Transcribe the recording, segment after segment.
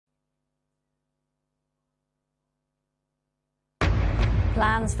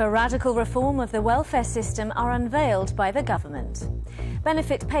Plans for radical reform of the welfare system are unveiled by the government.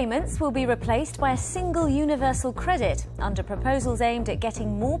 Benefit payments will be replaced by a single universal credit under proposals aimed at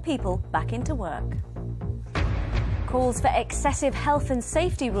getting more people back into work. Calls for excessive health and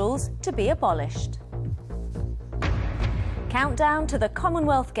safety rules to be abolished. Countdown to the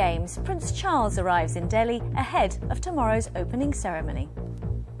Commonwealth Games. Prince Charles arrives in Delhi ahead of tomorrow's opening ceremony.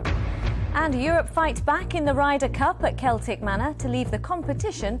 And Europe fight back in the Ryder Cup at Celtic Manor to leave the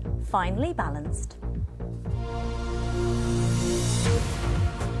competition finely balanced.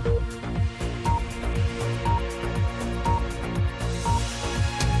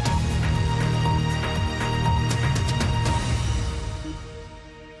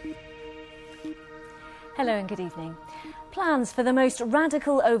 Hello and good evening. Plans for the most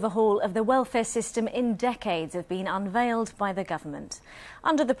radical overhaul of the welfare system in decades have been unveiled by the government.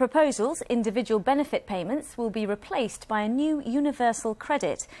 Under the proposals, individual benefit payments will be replaced by a new universal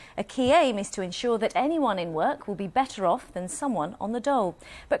credit. A key aim is to ensure that anyone in work will be better off than someone on the dole.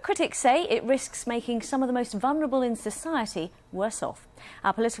 But critics say it risks making some of the most vulnerable in society worse off.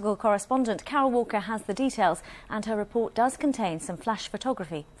 Our political correspondent Carole Walker has the details, and her report does contain some flash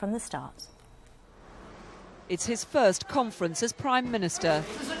photography from the start. It's his first conference as Prime Minister.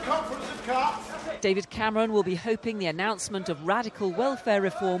 David Cameron will be hoping the announcement of radical welfare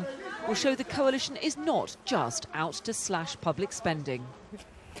reform will show the coalition is not just out to slash public spending.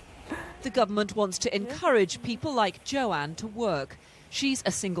 The government wants to encourage people like Joanne to work. She's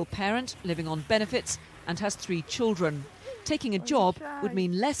a single parent living on benefits and has 3 children. Taking a job would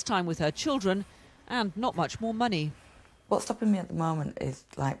mean less time with her children and not much more money. What's stopping me at the moment is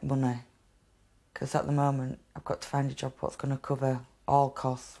money. Because at the moment I've got to find a job what's going to cover all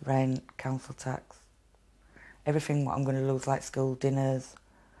costs, rent, council tax, everything what I'm going to lose, like school dinners,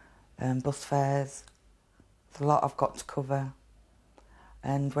 bus fares. It's a lot I've got to cover.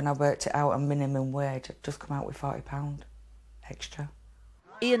 And when I worked it out on minimum wage, I'd just come out with £40 extra.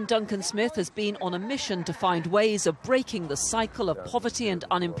 Ian Duncan Smith has been on a mission to find ways of breaking the cycle of poverty and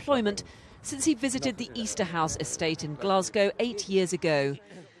unemployment since he visited the Easterhouse estate in Glasgow 8 years ago.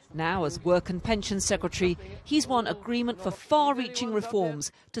 Now, as Work and Pensions Secretary, he's won agreement for far-reaching reforms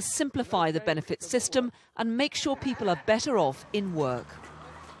to simplify the benefit system and make sure people are better off in work.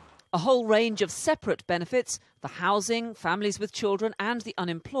 A whole range of separate benefits, the housing, families with children and the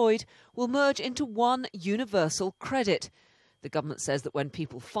unemployed, will merge into one universal credit. The government says that when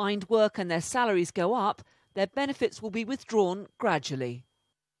people find work and their salaries go up, their benefits will be withdrawn gradually.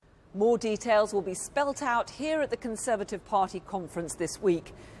 More details will be spelt out here at the Conservative Party conference this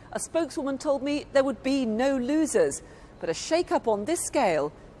week. A spokeswoman told me there would be no losers, but a shake-up on this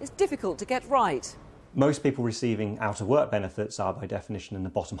scale is difficult to get right. Most people receiving out-of-work benefits are by definition in the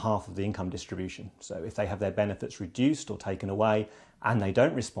bottom half of the income distribution. So if they have their benefits reduced or taken away and they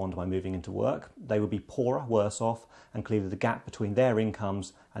don't respond by moving into work, they will be poorer, worse off, and clearly the gap between their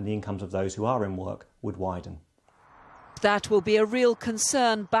incomes and the incomes of those who are in work would widen. That will be a real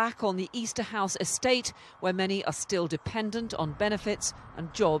concern back on the Easterhouse estate, where many are still dependent on benefits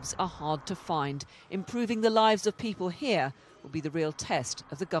and jobs are hard to find. Improving the lives of people here will be the real test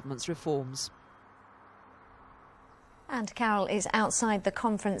of the government's reforms. And Carole is outside the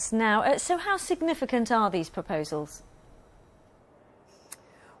conference now. So how significant are these proposals?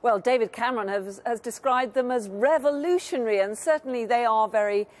 Well, David Cameron has described them as revolutionary, and certainly they are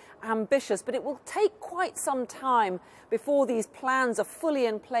very ambitious, but it will take quite some time before these plans are fully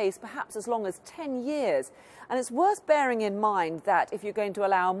in place, perhaps as long as 10 years. And it's worth bearing in mind that if you're going to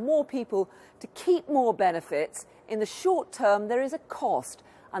allow more people to keep more benefits, in the short term there is a cost,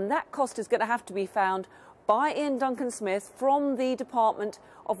 and that cost is going to have to be found by Ian Duncan Smith from the Department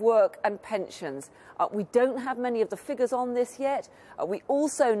of Work and Pensions. We don't have many of the figures on this yet. We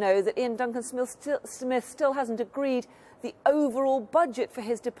also know that Ian Duncan Smith still hasn't agreed the overall budget for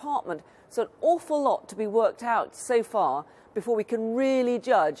his department. So an awful lot to be worked out so far before we can really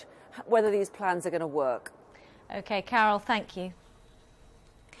judge whether these plans are going to work. OK, Carole, thank you.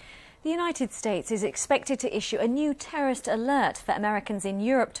 The United States is expected to issue a new terrorist alert for Americans in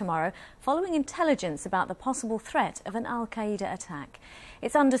Europe tomorrow, following intelligence about the possible threat of an al-Qaeda attack.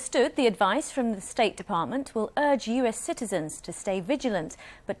 It's understood the advice from the State Department will urge US citizens to stay vigilant,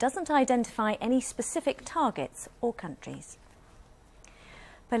 but doesn't identify any specific targets or countries.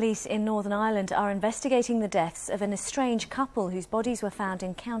 Police in Northern Ireland are investigating the deaths of an estranged couple whose bodies were found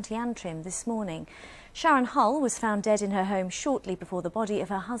in County Antrim this morning. Sharon Hull was found dead in her home shortly before the body of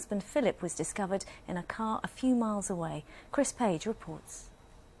her husband Philip was discovered in a car a few miles away. Chris Paige reports.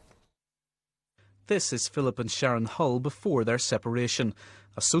 This is Philip and Sharon Hull before their separation.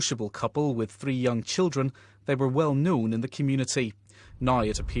 A sociable couple with 3 young children They were well known in the community. Now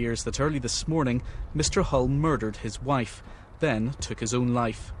it appears that early this morning, Mr Hull murdered his wife, then took his own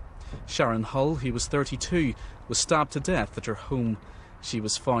life. Sharon Hull, who was 32, was stabbed to death at her home. She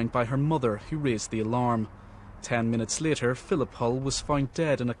was found by her mother, who raised the alarm. 10 minutes later, Philip Hull was found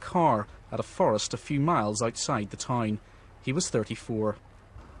dead in a car at a forest a few miles outside the town. He was 34.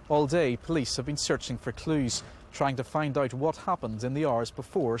 All day, police have been searching for clues, trying to find out what happened in the hours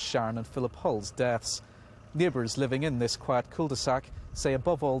before Sharon and Philip Hull's deaths. Neighbours living in this quiet cul-de-sac say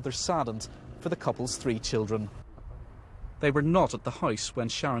above all they're saddened for the couple's 3 children. They were not at the house when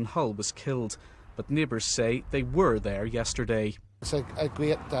Sharon Hull was killed, but neighbours say they were there yesterday. It's a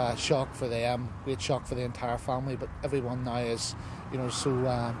great shock for them, great shock for the entire family, but everyone now is,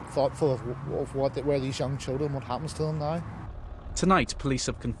 so thoughtful of where these young children, what happens to them now. Tonight, police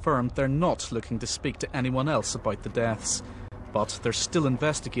have confirmed they're not looking to speak to anyone else about the deaths. But they're still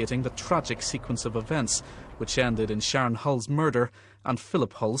investigating the tragic sequence of events which ended in Sharon Hull's murder and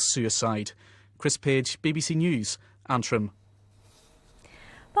Philip Hull's suicide. Chris Paige, BBC News, Antrim.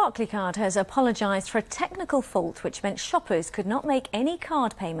 Barclaycard has apologised for a technical fault which meant shoppers could not make any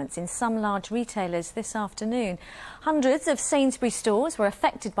card payments in some large retailers this afternoon. Hundreds of Sainsbury's stores were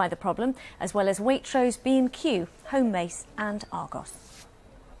affected by the problem, as well as Waitrose, B&Q, Homebase and Argos.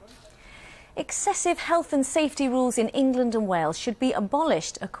 Excessive health and safety rules in England and Wales should be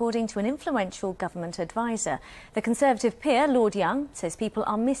abolished, according to an influential government advisor. The Conservative peer, Lord Young, says people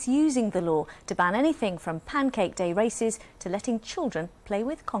are misusing the law to ban anything from Pancake Day races to letting children play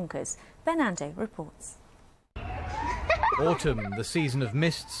with conkers. Ben Ando reports. Autumn, the season of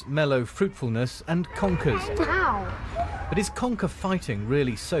mists, mellow fruitfulness and conkers. Ow. But is conker fighting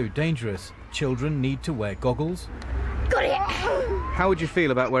really so dangerous? Children need to wear goggles. Got it! How would you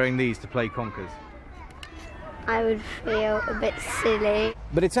feel about wearing these to play conkers? I would feel a bit silly.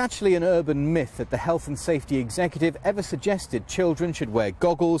 But it's actually an urban myth that the Health and Safety Executive ever suggested children should wear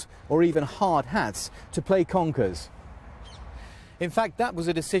goggles or even hard hats to play conkers. In fact, that was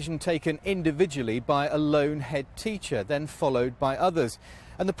a decision taken individually by a lone head teacher, then followed by others.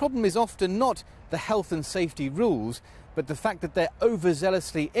 And the problem is often not the health and safety rules, but the fact that they're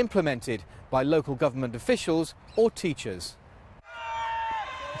overzealously implemented by local government officials or teachers.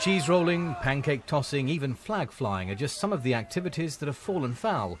 Cheese rolling, pancake tossing, even flag flying are just some of the activities that have fallen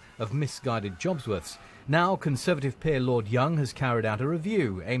foul of misguided Jobsworths. Now, Conservative peer Lord Young has carried out a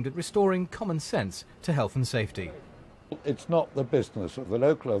review aimed at restoring common sense to health and safety. It's not the business of the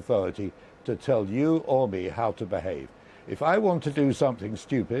local authority to tell you or me how to behave. If I want to do something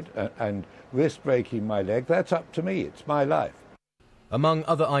stupid and risk breaking my leg, that's up to me. It's my life. Among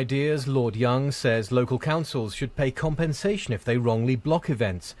other ideas, Lord Young says local councils should pay compensation if they wrongly block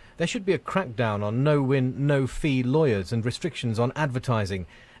events. There should be a crackdown on no-win, no-fee lawyers and restrictions on advertising,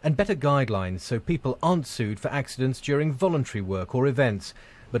 and better guidelines so people aren't sued for accidents during voluntary work or events.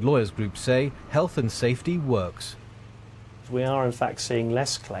 But lawyers' groups say health and safety works. We are in fact seeing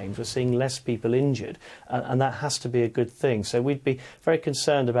less claims, we're seeing less people injured, and that has to be a good thing. So we'd be very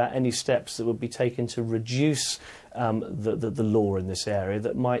concerned about any steps that would be taken to reduce the law in this area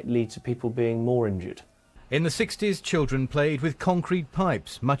that might lead to people being more injured. In the 60s, children played with concrete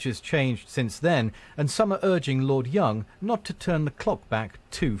pipes. Much has changed since then, and some are urging Lord Young not to turn the clock back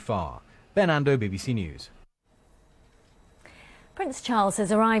too far. Ben Ando, BBC News. Prince Charles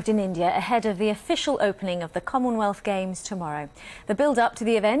has arrived in India ahead of the official opening of the Commonwealth Games tomorrow. The build-up to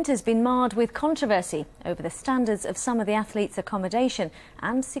the event has been marred with controversy over the standards of some of the athletes' accommodation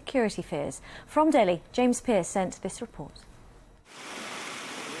and security fears. From Delhi, James Pearce sent this report.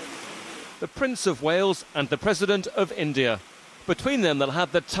 The Prince of Wales and the President of India. Between them, they'll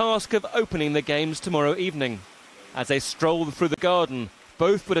have the task of opening the Games tomorrow evening. As they strolled through the garden,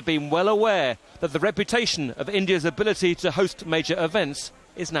 both would have been well aware that the reputation of India's ability to host major events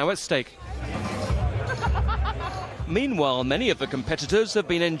is now at stake. Meanwhile, many of the competitors have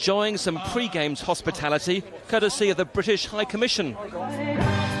been enjoying some pre-games hospitality, courtesy of the British High Commission.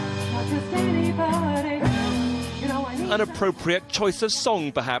 An appropriate choice of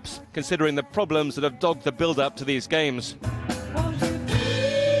song, perhaps, considering the problems that have dogged the build-up to these games.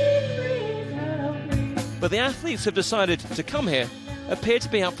 But the athletes have decided to come here appear to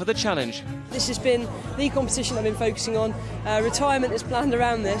be up for the challenge. This has been the competition I've been focusing on. Retirement is planned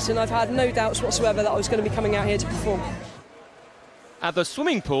around this, and I've had no doubts whatsoever that I was going to be coming out here to perform. At the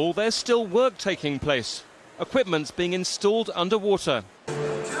swimming pool, there's still work taking place. Equipment's being installed underwater.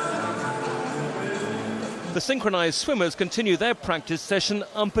 The synchronised swimmers continue their practice session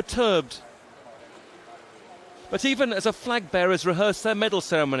unperturbed. But even as the flag bearers rehearse their medal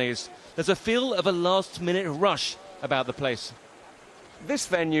ceremonies, there's a feel of a last-minute rush about the place. This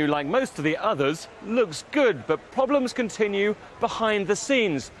venue, like most of the others, looks good, but problems continue behind the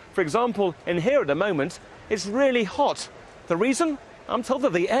scenes. For example, in here at the moment, it's really hot. The reason? I'm told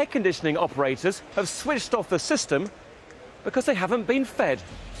that the air conditioning operators have switched off the system because they haven't been fed.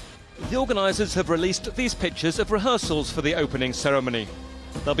 The organisers have released these pictures of rehearsals for the opening ceremony.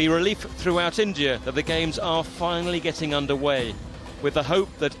 There'll be relief throughout India that the Games are finally getting underway, with the hope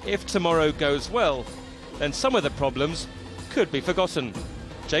that if tomorrow goes well, then some of the problems could be forgotten.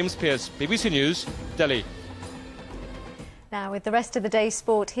 James Pearce, BBC News, Delhi. Now, with the rest of the day's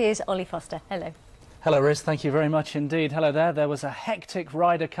sport, here's Ollie Foster. Hello. Hello, Riz. Thank you very much indeed. Hello there. There was a hectic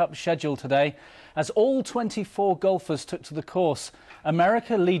Ryder Cup schedule today as all 24 golfers took to the course.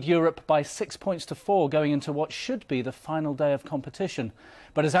 America lead Europe by 6 points to 4 going into what should be the final day of competition.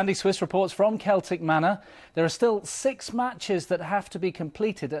 But as Andy Swiss reports from Celtic Manor, there are still 6 matches that have to be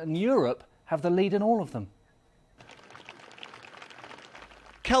completed and Europe have the lead in all of them.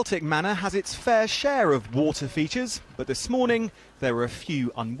 Celtic Manor has its fair share of water features, but this morning there were a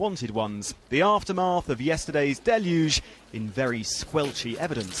few unwanted ones. The aftermath of yesterday's deluge in very squelchy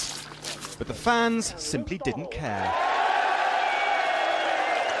evidence. But the fans simply didn't care.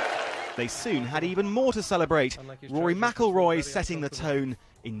 They soon had even more to celebrate. Rory McIlroy setting the tone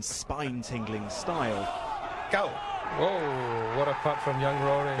in spine-tingling style. Go! Whoa, what a putt from young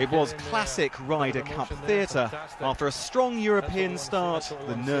Rory. It was classic Ryder Cup theatre. After a strong European start,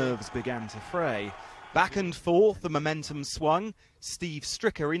 the nerves began to fray. Back and forth, the momentum swung. Steve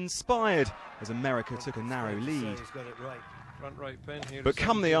Stricker inspired as America took a narrow lead. But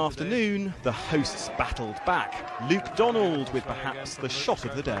come the afternoon, the hosts battled back. Luke Donald with perhaps the shot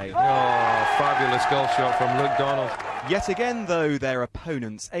of the day. Oh, fabulous golf shot from Luke Donald. Yet again, though, their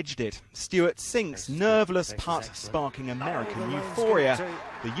opponents edged it. Stuart Sink's nerveless putt sparking American euphoria.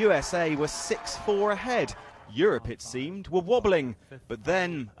 The USA were 6-4 ahead. Europe, it seemed, were wobbling. But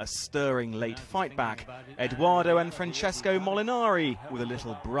then, a stirring late fight back. Eduardo and Francesco Molinari with a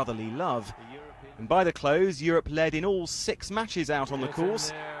little brotherly love. And by the close, Europe led in all 6 matches out on the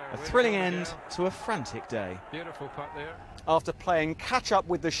course. A thrilling end to a frantic day. Beautiful putt there. After playing catch-up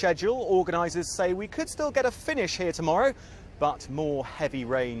with the schedule, organisers say we could still get a finish here tomorrow, but more heavy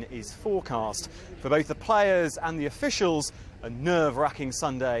rain is forecast. For both the players and the officials, a nerve-wracking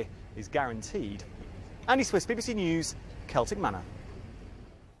Sunday is guaranteed. Andy Swiss, BBC News, Celtic Manor.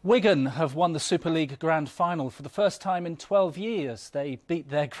 Wigan have won the Super League Grand Final for the first time in 12 years. They beat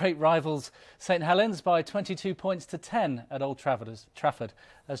their great rivals St Helens by 22 points to 10 at Old Trafford,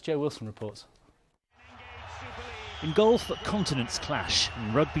 as Joe Wilson reports. In golf, continents clash.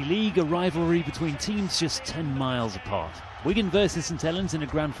 In rugby league, a rivalry between teams just 10 miles apart. Wigan versus St Helens in a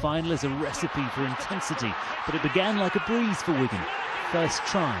grand final is a recipe for intensity, but it began like a breeze for Wigan. First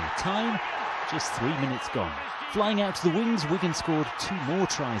try, time, just 3 minutes gone. Flying out to the wings, Wigan scored 2 more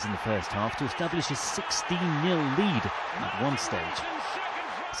tries in the first half to establish a 16-0 lead at one stage.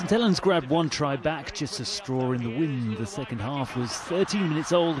 St Helens grabbed 1 try back, just a straw in the wind. The second half was 13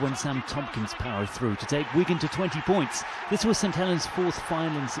 minutes old when Sam Tompkins powered through to take Wigan to 20 points. This was St Helens' 4th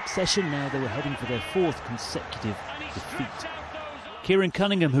final in succession. Now they were heading for their 4th consecutive defeat. Kieran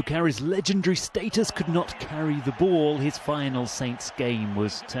Cunningham, who carries legendary status, could not carry the ball. His final Saints game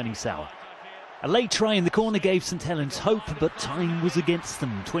was turning sour. A late try in the corner gave St Helens hope, but time was against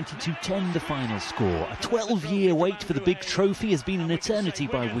them. 22-10 the final score. A 12-year wait for the big trophy has been an eternity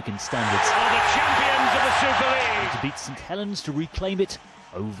by Wigan standards. Are the champions of the Super League. To beat St Helens to reclaim it,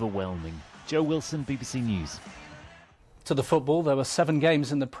 overwhelming. Joe Wilson, BBC News. To the football, there were 7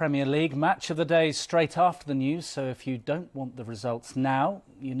 games in the Premier League. Match of the day straight after the news, so if you don't want the results now,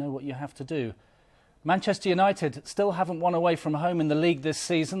 you know what you have to do. Manchester United still haven't won away from home in the league this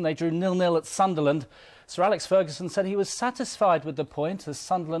season. They drew 0-0 at Sunderland. Sir Alex Ferguson said he was satisfied with the point as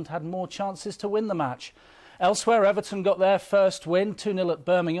Sunderland had more chances to win the match. Elsewhere, Everton got their first win, 2-0 at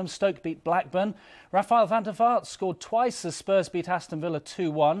Birmingham. Stoke beat Blackburn. Rafael van der Vaart scored twice as Spurs beat Aston Villa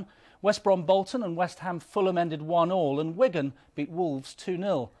 2-1. West Brom Bolton and West Ham Fulham ended 1-1, and Wigan beat Wolves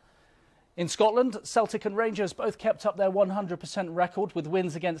 2-0. In Scotland, Celtic and Rangers both kept up their 100% record with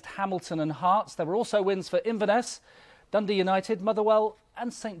wins against Hamilton and Hearts. There were also wins for Inverness, Dundee United, Motherwell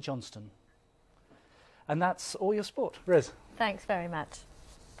and St Johnstone. And that's all your sport. Riz. Thanks very much.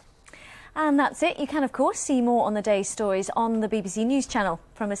 And that's it. You can, of course, see more on the day's stories on the BBC News channel.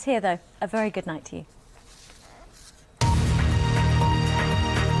 From us here, though, a very good night to you.